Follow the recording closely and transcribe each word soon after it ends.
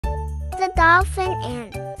The Dolphin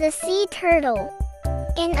and the Sea Turtle.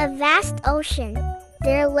 In a vast ocean,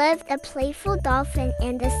 there lived a playful dolphin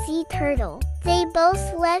and a sea turtle. They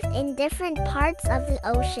both lived in different parts of the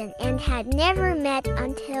ocean and had never met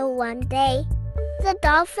until one day. The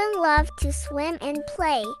dolphin loved to swim and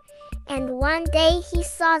play, and one day he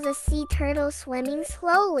saw the sea turtle swimming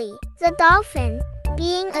slowly. The dolphin,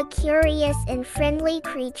 being a curious and friendly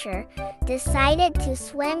creature, decided to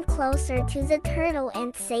swim closer to the turtle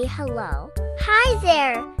and say hello. "Hi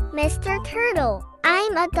there, Mr. Turtle.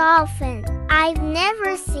 I'm a dolphin. I've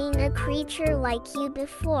never seen a creature like you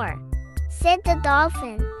before," said the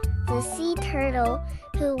dolphin. The sea turtle,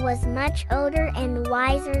 who was much older and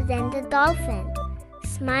wiser than the dolphin,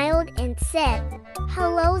 smiled and said,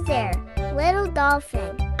 "Hello there, little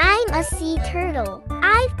dolphin. I'm a sea turtle.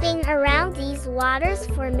 I've been around these waters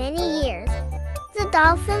for many years." The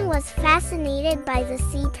dolphin was fascinated by the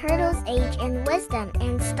sea turtle's age and wisdom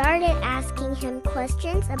and started asking him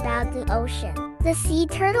questions about the ocean. The sea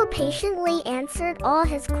turtle patiently answered all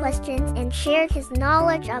his questions and shared his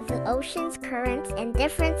knowledge of the ocean's currents and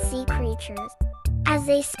different sea creatures. As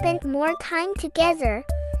they spent more time together,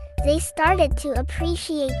 they started to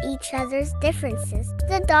appreciate each other's differences.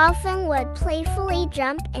 The dolphin would playfully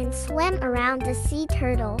jump and swim around the sea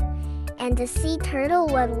turtle, and the sea turtle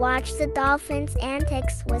would watch the dolphin's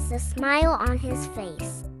antics with a smile on his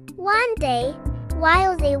face. One day,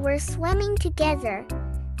 while they were swimming together,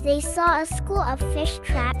 they saw a school of fish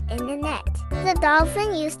trapped in a net. The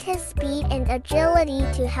dolphin used his speed and agility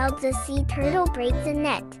to help the sea turtle break the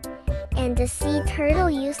net, and the sea turtle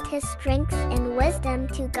used his strength and wisdom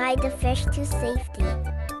to guide the fish to safety.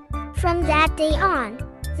 From that day on,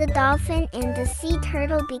 the dolphin and the sea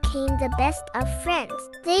turtle became the best of friends.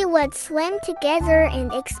 They would swim together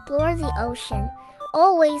and explore the ocean,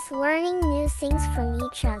 always learning new things from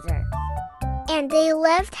each other. And they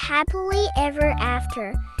lived happily ever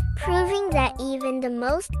after, proving that even the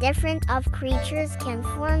most different of creatures can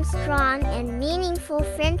form strong and meaningful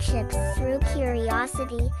friendships through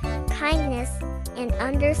curiosity, kindness, and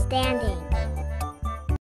understanding.